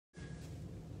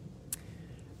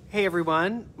Hey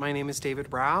everyone, my name is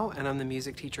David Rao and I'm the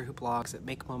music teacher who blogs at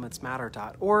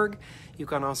makemomentsmatter.org. You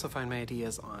can also find my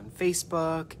ideas on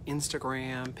Facebook,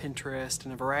 Instagram, Pinterest,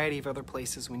 and a variety of other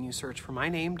places when you search for my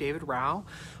name, David Rao,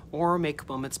 or Make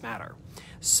Moments Matter.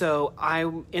 So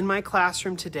I'm in my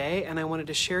classroom today and I wanted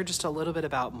to share just a little bit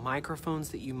about microphones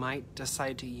that you might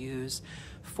decide to use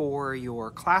for your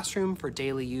classroom, for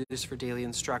daily use, for daily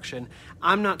instruction.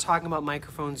 I'm not talking about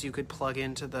microphones you could plug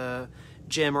into the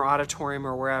gym or auditorium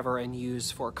or wherever and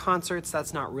use for concerts.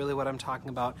 That's not really what I'm talking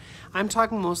about. I'm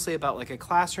talking mostly about like a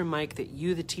classroom mic that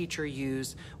you, the teacher,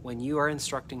 use when you are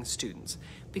instructing students.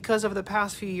 Because over the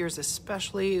past few years,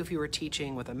 especially if you were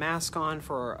teaching with a mask on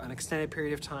for an extended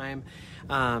period of time,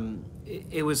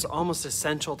 it was almost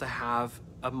essential to have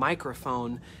a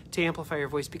microphone to amplify your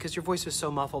voice because your voice was so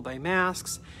muffled by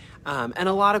masks. And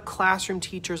a lot of classroom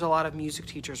teachers, a lot of music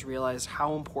teachers realized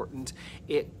how important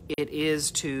it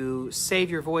is to save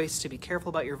your voice, to be careful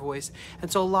about your voice.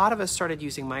 And so a lot of us started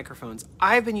using microphones.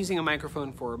 I've been using a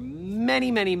microphone for many,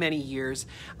 many, many years.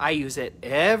 I use it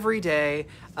every day.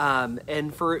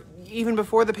 And for even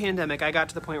before the pandemic, I got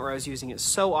to the point where I was using it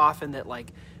so often that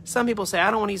like some people say,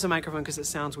 I don't want to use a microphone because it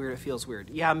sounds weird, it feels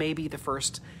weird. Yeah, maybe the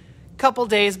first couple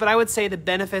days, but I would say the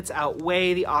benefits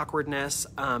outweigh the awkwardness.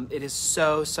 It is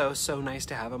so nice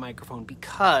to have a microphone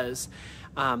because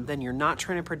then you're not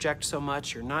trying to project so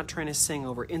much. You're not trying to sing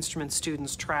over instruments,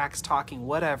 students, tracks, talking,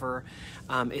 whatever.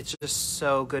 It's just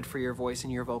so good for your voice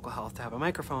and your vocal health to have a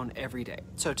microphone every day.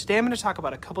 So today I'm going to talk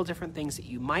about a couple different things that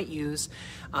you might use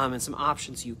and some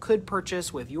options you could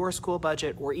purchase with your school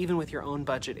budget or even with your own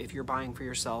budget if you're buying for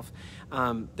yourself.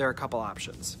 There are a couple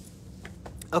options.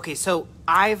 Okay, so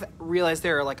I've realized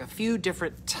there are like a few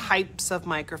different types of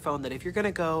microphone that if you're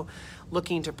gonna go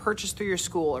looking to purchase through your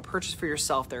school or purchase for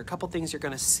yourself, there are a couple things you're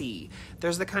gonna see.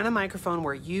 There's the kind of microphone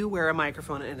where you wear a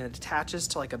microphone and it attaches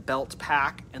to like a belt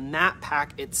pack, and that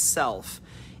pack itself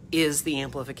is the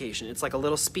amplification. It's like a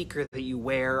little speaker that you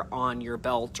wear on your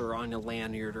belt or on a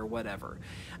lanyard or whatever.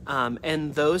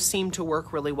 And those seem to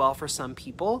work really well for some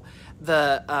people.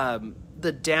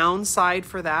 The downside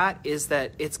for that is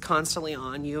that it's constantly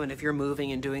on you, and if you're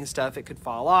moving and doing stuff, it could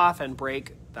fall off and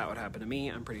break. That would happen to me,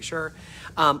 I'm pretty sure.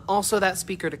 Also, that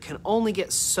speaker can only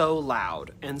get so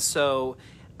loud, and so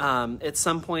at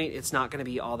some point, it's not going to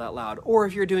be all that loud. Or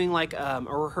if you're doing like a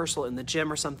rehearsal in the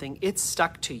gym or something, it's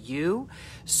stuck to you,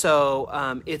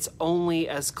 so it's only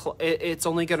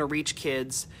going to reach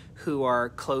kids who are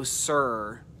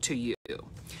closer to you.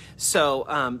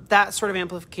 So that sort of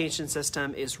amplification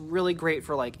system is really great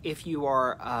for like if you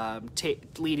are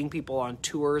leading people on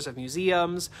tours of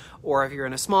museums, or if you're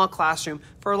in a small classroom.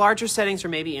 For larger settings or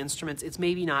maybe instruments, it's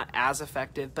maybe not as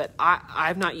effective, but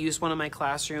I've not used one in my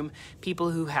classroom.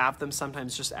 People who have them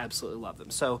sometimes just absolutely love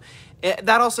them. So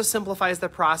that also simplifies the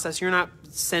process. You're not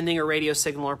sending a radio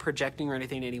signal or projecting or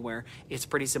anything anywhere. It's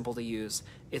pretty simple to use.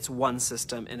 It's one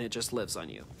system and it just lives on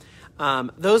you.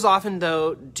 Those often,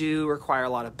 though, do require a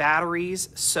lot of batteries.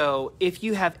 So if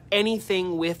you have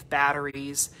anything with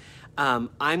batteries, I'm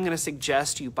going to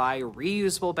suggest you buy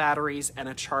reusable batteries and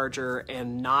a charger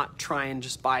and not try and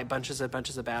just buy bunches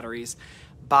of batteries.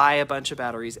 Buy a bunch of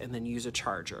batteries and then use a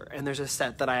charger. And there's a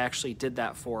set that I actually did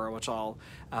that for, which I'll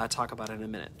talk about in a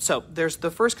minute. So there's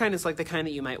the first kind is like the kind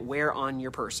that you might wear on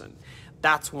your person.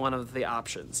 That's one of the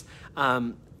options.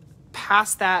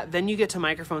 Past that, then you get to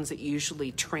microphones that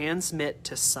usually transmit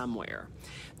to somewhere.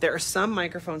 There are some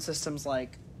microphone systems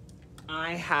like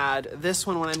I had this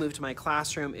one when I moved to my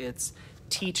classroom. It's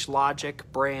Teach Logic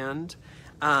brand,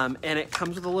 and it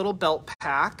comes with a little belt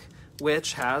pack,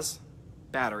 which has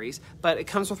batteries, but it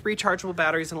comes with rechargeable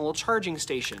batteries and a little charging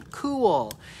station.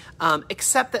 Cool.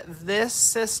 Except that this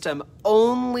system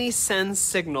only sends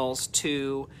signals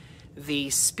to the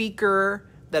speaker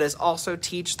that is also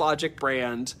Teach Logic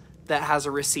brand that has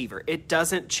a receiver. It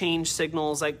doesn't change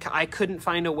signals. I couldn't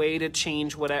find a way to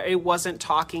change whatever. It wasn't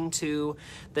talking to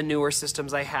the newer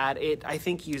systems I had. It, I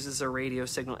think, uses a radio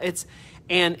signal.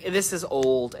 And this is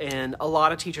old, and a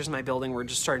lot of teachers in my building were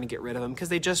just starting to get rid of them because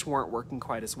they just weren't working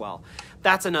quite as well.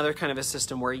 That's another kind of a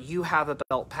system where you have a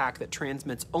belt pack that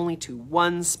transmits only to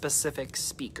one specific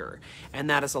speaker, and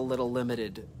that is a little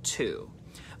limited too.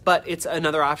 But it's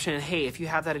another option, and hey, if you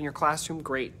have that in your classroom,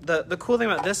 great. The cool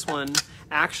thing about this one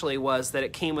actually was that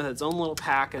it came with its own little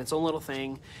pack and its own little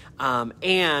thing,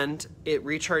 and it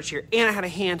recharged here, and it had a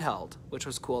handheld, which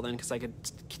was cool then because I could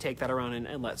take that around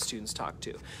and let students talk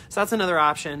too. So that's another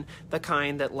option, the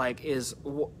kind that like is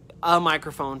a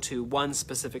microphone to one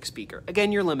specific speaker.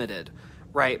 Again, you're limited,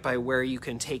 right, by where you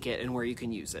can take it and where you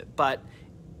can use it. But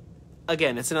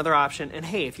again, it's another option, and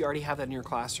hey, if you already have that in your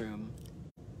classroom,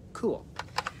 cool.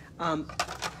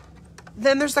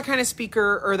 then there's the kind of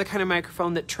speaker or the kind of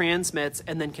microphone that transmits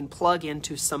and then can plug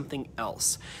into something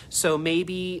else. So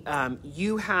maybe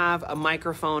you have a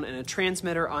microphone and a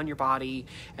transmitter on your body,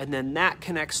 and then that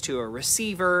connects to a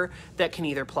receiver that can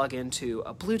either plug into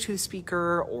a Bluetooth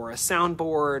speaker or a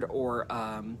soundboard or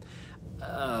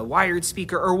a wired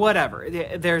speaker or whatever.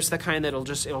 There's the kind that'll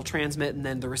transmit and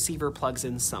then the receiver plugs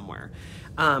in somewhere.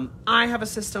 I have a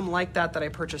system like that I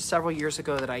purchased several years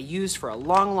ago that I used for a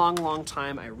long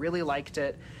time. I really liked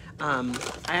it. I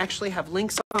actually have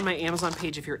links on my Amazon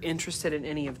page if you're interested in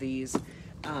any of these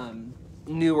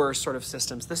newer sort of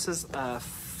systems. This is a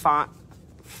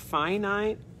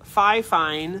Fifine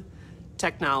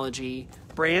Technology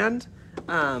brand.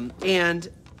 And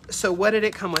so what did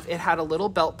it come with? It had a little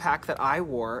belt pack that I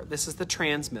wore. This is the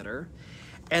transmitter.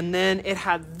 And then it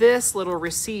had this little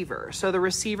receiver. So the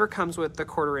receiver comes with the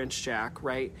 1/4-inch jack,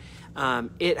 right?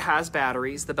 It has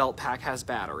batteries. The belt pack has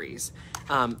batteries.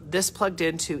 This plugged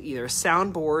into either a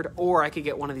soundboard, or I could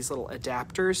get one of these little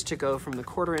adapters to go from the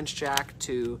 1/4-inch jack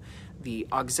to the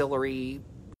auxiliary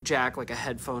jack, like a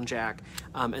headphone jack.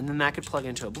 And then that could plug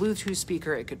into a Bluetooth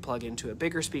speaker. It could plug into a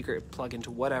bigger speaker. It could plug into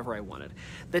whatever I wanted.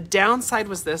 The downside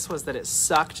was that it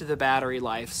sucked the battery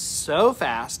life so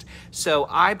fast. So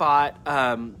I bought,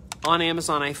 on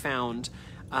Amazon, I found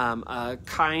a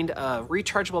kind of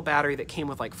rechargeable battery that came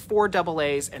with like 4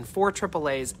 AA's and 4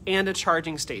 AAA's and a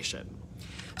charging station.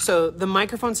 So the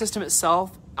microphone system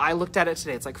itself, I looked at it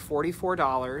today, it's like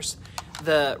 $44.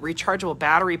 The rechargeable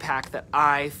battery pack that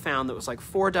I found that was like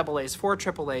 4 AA's, 4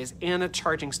 AAA's, and a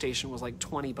charging station was like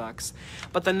 $20.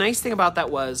 But the nice thing about that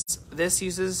was this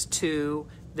uses 2,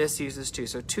 this uses 2.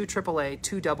 So 2 AAA,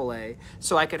 2 AA.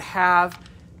 So I could have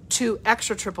 2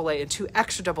 extra AAA and 2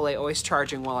 extra AA always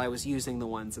charging while I was using the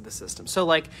ones in the system. So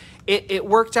like it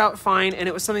worked out fine, and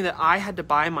it was something that I had to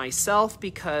buy myself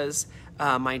because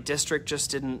my district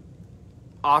just didn't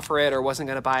offer it or wasn't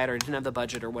going to buy it or didn't have the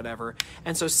budget or whatever.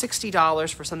 And so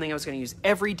 $60 for something I was going to use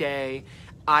every day,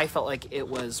 I felt like it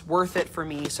was worth it for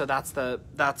me. So that's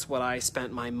what I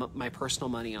spent my personal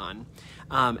money on.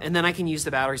 And then I can use the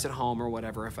batteries at home or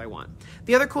whatever if I want.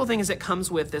 The other cool thing is it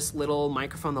comes with this little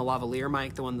microphone, the lavalier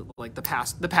mic, the one that, like the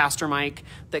pastor mic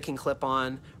that can clip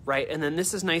on, right? And then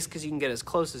this is nice because you can get as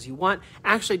close as you want.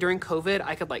 Actually, during COVID,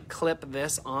 I could like clip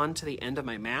this on to the end of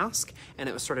my mask, and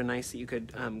it was sort of nice that you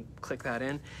could click that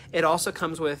in. It also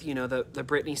comes with, you know, the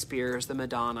Britney Spears, the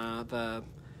Madonna, the,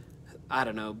 I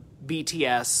don't know,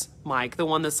 BTS mic, the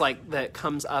one that's like, that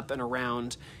comes up and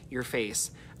around your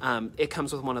face. It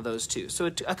comes with one of those too.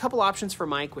 So a couple options for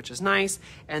mic, which is nice.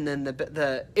 And then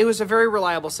it was a very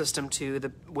reliable system too,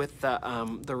 with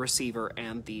the receiver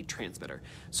and the transmitter.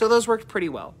 So those worked pretty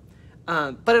well.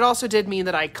 But it also did mean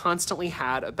that I constantly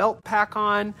had a belt pack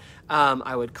on.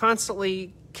 I would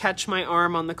constantly catch my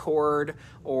arm on the cord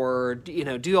or, you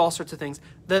know, do all sorts of things.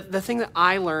 The thing that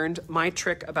I learned, my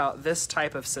trick about this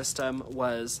type of system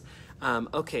was,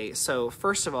 okay, so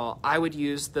first of all, I would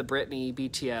use the Britney,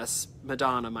 BTS,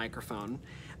 Madonna microphone,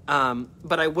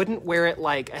 but I wouldn't wear it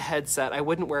like a headset. I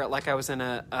wouldn't wear it like I was in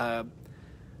it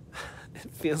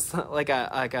feels like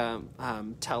a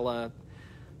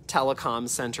telecom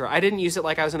center. I didn't use it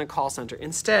like I was in a call center.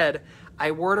 Instead,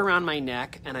 I wore it around my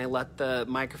neck and I let the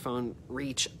microphone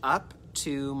reach up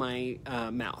to my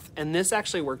mouth. And this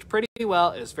actually worked pretty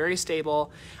well. It was very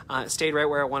stable. It stayed right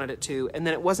where I wanted it to. And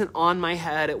then it wasn't on my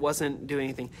head. It wasn't doing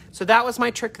anything. So that was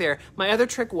my trick there. My other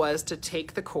trick was to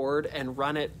take the cord and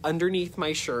run it underneath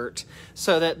my shirt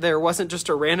so that there wasn't just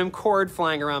a random cord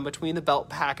flying around between the belt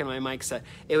pack and my mic set.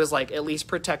 It was like at least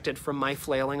protected from my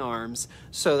flailing arms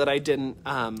so that I didn't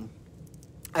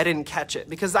catch it,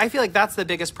 because I feel like that's the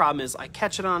biggest problem is I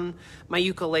catch it on my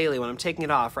ukulele when I'm taking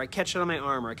it off, or I catch it on my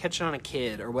arm, or I catch it on a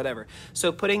kid or whatever.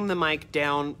 So putting the mic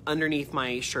down underneath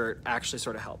my shirt actually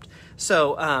sort of helped.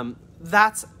 So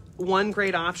that's one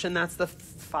great option. That's the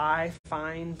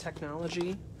Fifine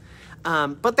Technology.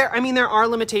 But there are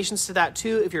limitations to that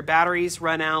too. If your batteries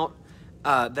run out,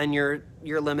 then you're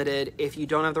limited. If you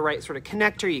don't have the right sort of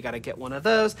connector, you got to get one of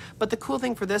those. But the cool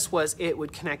thing for this was it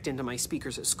would connect into my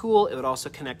speakers at school. It would also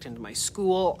connect into my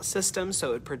school system, so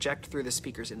it would project through the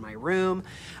speakers in my room.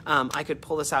 I could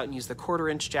pull this out and use the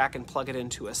 1/4-inch jack and plug it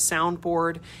into a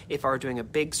soundboard. If I were doing a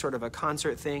big sort of a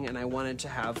concert thing and I wanted to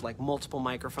have like multiple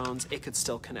microphones, it could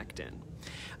still connect in.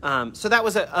 So that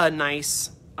was a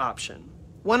nice option.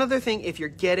 One other thing, if you're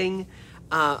getting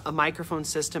a microphone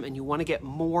system and you want to get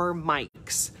more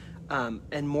mics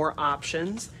and more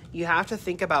options, you have to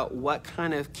think about what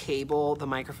kind of cable the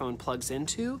microphone plugs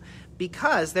into,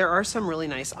 because there are some really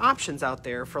nice options out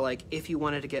there for like if you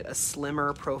wanted to get a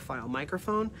slimmer profile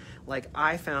microphone. Like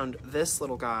I found this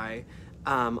little guy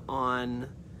on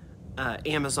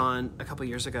Amazon a couple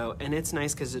years ago, and it's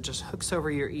nice because it just hooks over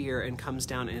your ear and comes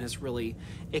down, and is really,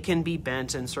 it can be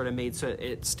bent and sort of made so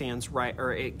it stands right,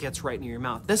 or it gets right near your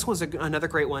mouth. This was another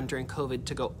great one during COVID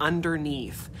to go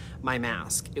underneath my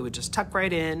mask. It would just tuck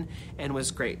right in and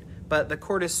was great. But the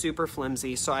cord is super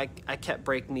flimsy, so I kept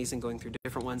breaking these and going through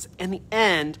different ones. And the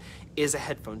end is a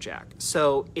headphone jack.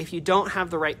 So if you don't have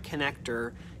the right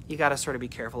connector, you got to sort of be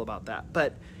careful about that.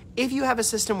 But if you have a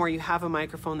system where you have a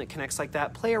microphone that connects like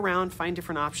that, play around, find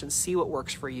different options, see what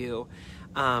works for you.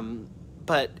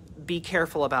 But be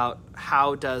careful about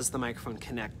how does the microphone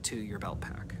connect to your belt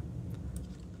pack.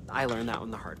 I learned that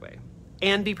one the hard way.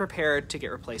 And be prepared to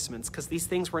get replacements, because these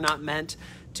things were not meant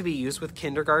to be used with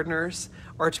kindergartners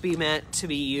or to be meant to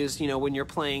be used, you know, when you're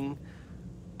playing,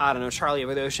 I don't know, Charlie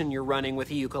Over the Ocean, you're running with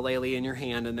a ukulele in your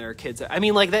hand and there are kids. I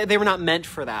mean, like, they were not meant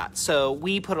for that. So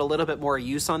we put a little bit more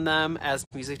use on them as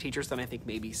music teachers than I think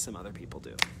maybe some other people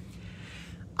do.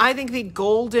 I think the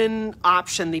golden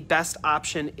option, the best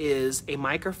option, is a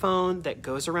microphone that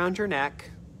goes around your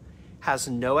neck, has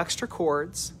no extra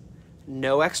cords,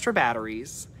 no extra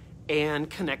batteries, and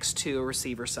connects to a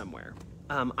receiver somewhere.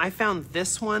 I found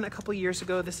this one a couple years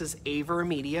ago. This is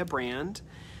AverMedia brand.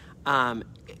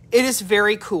 It is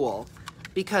very cool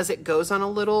because it goes on a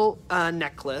little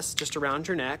necklace just around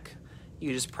your neck.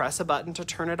 You just press a button to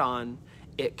turn it on.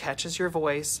 It catches your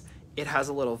voice. It has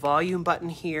a little volume button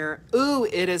here. Ooh,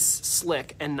 it is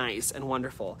slick and nice and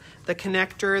wonderful. The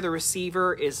connector, the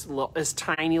receiver is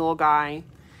tiny little guy.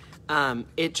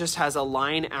 It just has a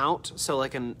line out, so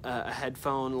like a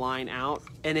headphone line out,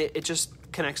 and it just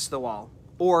connects to the wall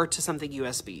or to something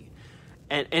USB.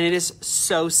 And it is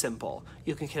so simple.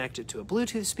 You can connect it to a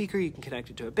Bluetooth speaker, you can connect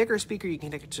it to a bigger speaker, you can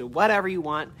connect it to whatever you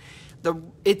want.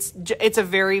 It's a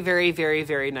very, very, very,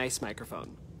 very nice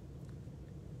microphone.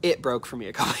 It broke for me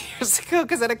a couple years ago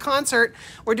because at a concert,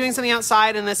 we're doing something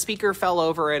outside and the speaker fell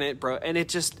over and it broke, and it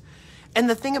just... And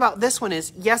the thing about this one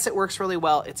is, yes, it works really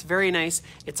well. It's very nice.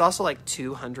 It's also like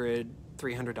 $200,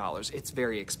 $300. It's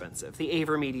very expensive, the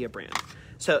AverMedia brand.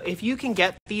 So if you can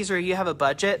get these or you have a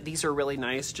budget, these are really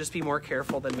nice. Just be more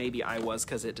careful than maybe I was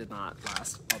because it did not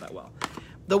last all that well.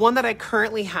 The one that I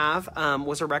currently have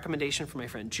was a recommendation from my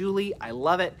friend Julie. I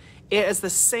love it. It is the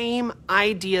same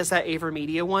idea as that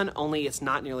AverMedia one, only it's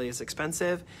not nearly as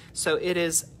expensive. So it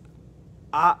is...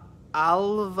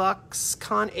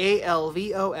 Alvoxcon,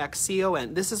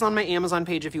 Alvoxcon. This is on my Amazon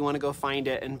page if you want to go find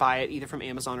it and buy it either from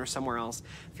Amazon or somewhere else.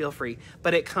 Feel free.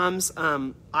 But it comes,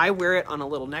 I wear it on a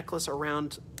little necklace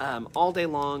around all day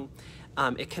long.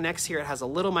 It connects here. It has a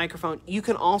little microphone. You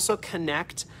can also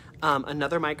connect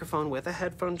another microphone with a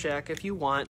headphone jack if you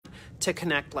want to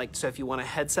connect, like, so if you want a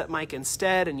headset mic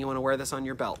instead and you want to wear this on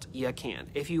your belt, you can.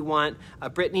 If you want a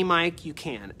Britney mic, you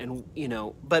can, and you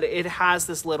know, but it has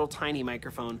this little tiny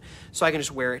microphone, so I can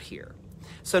just wear it here.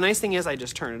 So nice thing is I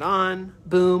just turn it on,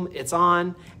 boom, it's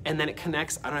on, and then it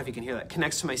connects, I don't know if you can hear that,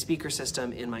 connects to my speaker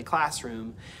system in my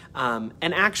classroom. And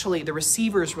actually the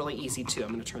receiver is really easy too. I'm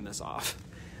going to turn this off.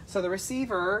 So the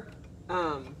receiver,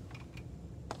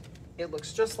 it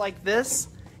looks just like this.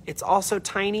 It's also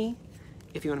tiny.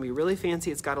 If you want to be really fancy,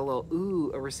 it's got a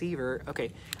little, a receiver.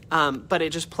 Okay. But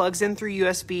it just plugs in through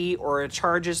USB or it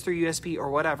charges through USB or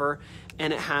whatever.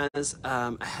 And it has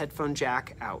a headphone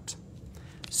jack out.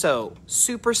 So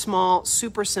super small,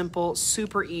 super simple,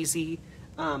 super easy.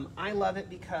 I love it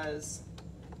because,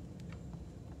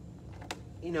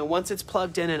 you know, once it's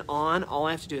plugged in and on, all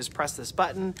I have to do is press this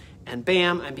button and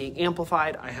bam, I'm being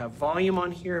amplified. I have volume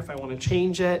on here if I want to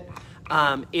change it.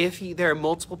 If there are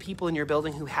multiple people in your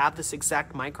building who have this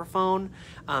exact microphone,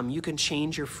 you can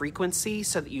change your frequency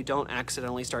so that you don't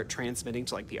accidentally start transmitting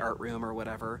to like the art room or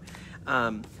whatever.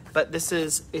 But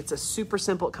it's a super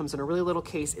simple, it comes in a really little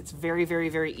case. It's very, very,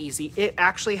 very easy. It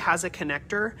actually has a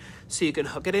connector so you can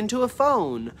hook it into a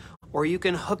phone or you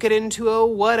can hook it into a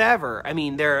whatever. I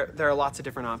mean, there are lots of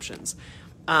different options.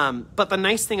 But the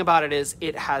nice thing about it is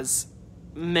it has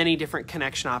many different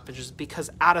connection options because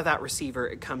out of that receiver,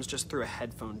 it comes just through a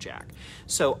headphone jack.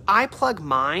 So I plug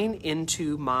mine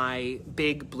into my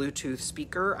big Bluetooth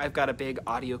speaker. I've got a big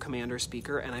Audio Commander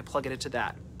speaker and I plug it into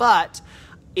that. But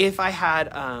if I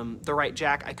had the right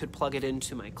jack, I could plug it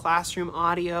into my classroom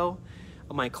audio,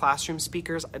 my classroom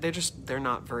speakers. They're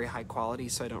not very high quality,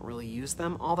 so I don't really use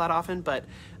them all that often, but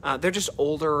they're just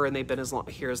older and they've been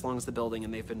here as long as the building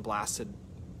and they've been blasted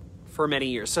for many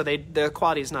years, so the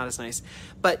quality is not as nice.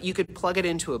 But you could plug it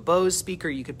into a Bose speaker,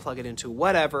 you could plug it into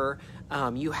whatever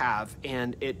you have,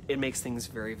 and it makes things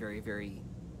very, very, very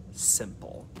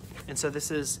simple. And so this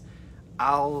is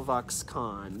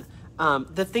Alvoxcon.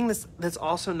 The thing that's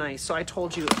also nice, so I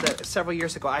told you that several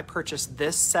years ago I purchased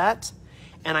this set,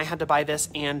 and I had to buy this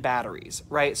and batteries,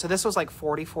 right? So this was like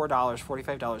 $44,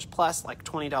 $45 plus like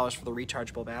 $20 for the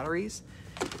rechargeable batteries.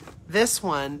 This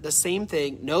one, the same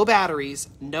thing, no batteries,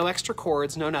 no extra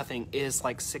cords, no nothing, is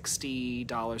like $60,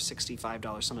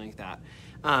 $65, something like that.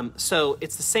 So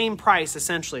it's the same price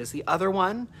essentially as the other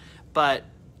one, but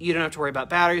you don't have to worry about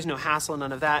batteries, no hassle,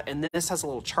 none of that. And this has a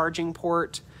little charging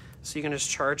port, so you can just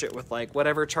charge it with like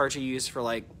whatever charger you use for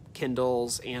like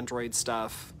Kindles, Android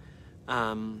stuff,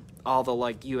 all the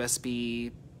like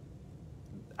USB,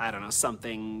 I don't know,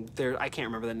 something there. I can't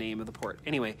remember the name of the port.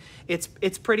 Anyway, it's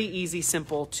pretty easy,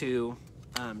 simple to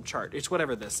charge. It's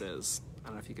whatever this is. I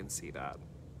don't know if you can see that.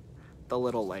 The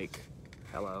little like,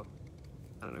 hello.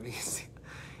 I don't know if you can see.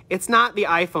 It's not the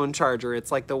iPhone charger.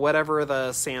 It's like the whatever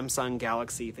the Samsung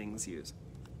Galaxy things use.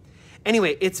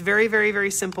 Anyway, it's very, very, very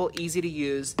simple, easy to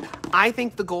use. I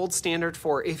think the gold standard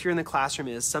for if you're in the classroom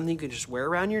is something you can just wear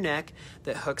around your neck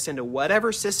that hooks into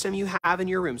whatever system you have in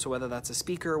your room. So whether that's a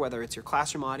speaker, whether it's your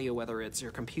classroom audio, whether it's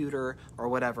your computer or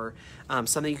whatever,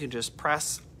 something you can just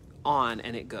press on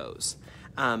and it goes.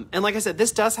 And like I said,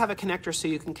 this does have a connector, so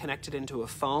you can connect it into a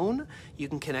phone, you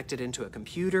can connect it into a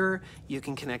computer, you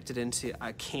can connect it into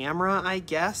a camera, I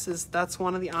guess, that's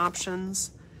one of the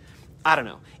options. I don't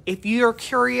know. If you're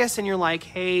curious and you're like,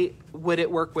 hey, would it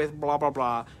work with blah, blah,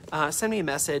 blah, send me a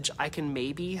message. I can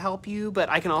maybe help you, but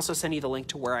I can also send you the link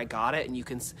to where I got it, and you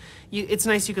can, it's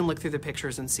nice you can look through the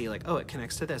pictures and see like, oh, it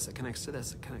connects to this, it connects to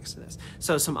this, it connects to this.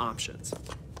 So some options.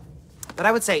 But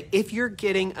I would say if you're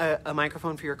getting a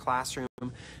microphone for your classroom,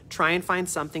 try and find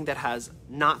something that has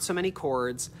not so many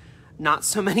cords, not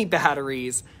so many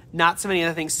batteries, not so many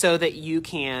other things, so that you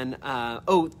can,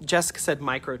 oh, Jessica said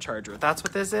microcharger. That's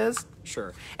what this is?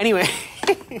 Sure. Anyway,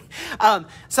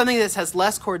 something that has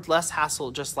less cords, less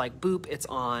hassle, just like boop, it's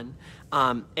on,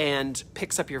 and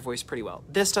picks up your voice pretty well.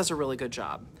 This does a really good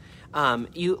job.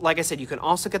 Like I said, you can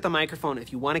also get the microphone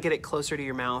if you want to get it closer to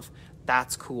your mouth.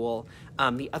 That's cool.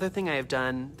 The other thing I have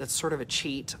done that's sort of a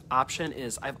cheat option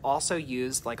is I've also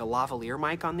used like a lavalier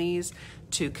mic on these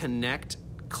to connect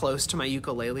close to my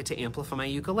ukulele to amplify my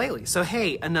ukulele. So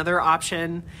hey, another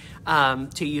option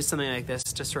to use something like this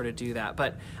to sort of do that.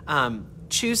 But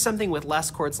choose something with less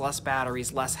cords, less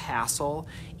batteries, less hassle.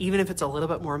 Even if it's a little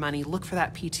bit more money, look for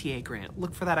that PTA grant.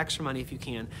 Look for that extra money if you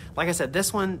can. Like I said,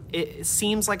 this one, it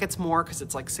seems like it's more because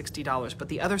it's like $60, but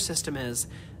the other system is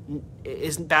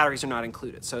batteries are not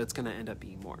included, so it's going to end up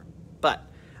being more. But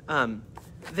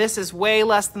this is way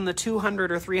less than the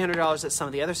 $200 or $300 that some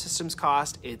of the other systems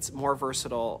cost. It's more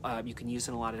versatile. You can use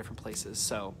it in a lot of different places.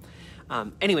 So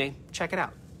anyway, check it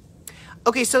out.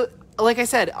 Okay, so like I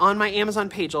said, on my Amazon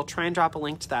page, I'll try and drop a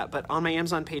link to that, but on my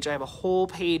Amazon page, I have a whole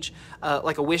page,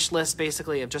 like a wish list,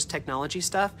 basically, of just technology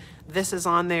stuff. This is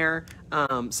on there.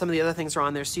 Some of the other things are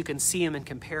on there, so you can see them and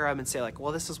compare them and say, like,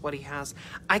 well, this is what he has.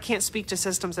 I can't speak to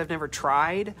systems I've never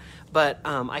tried, but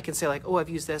I can say, like, oh, I've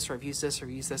used this, or I've used this, or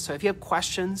I've used this. So if you have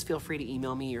questions, feel free to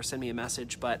email me or send me a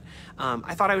message. But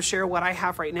I thought I would share what I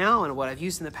have right now and what I've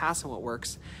used in the past and what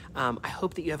works. I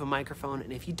hope that you have a microphone,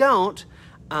 and if you don't,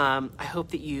 I hope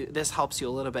that this helps you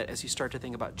a little bit as you start to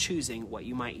think about choosing what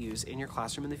you might use in your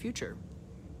classroom in the future.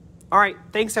 All right,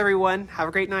 thanks everyone. Have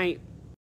a great night.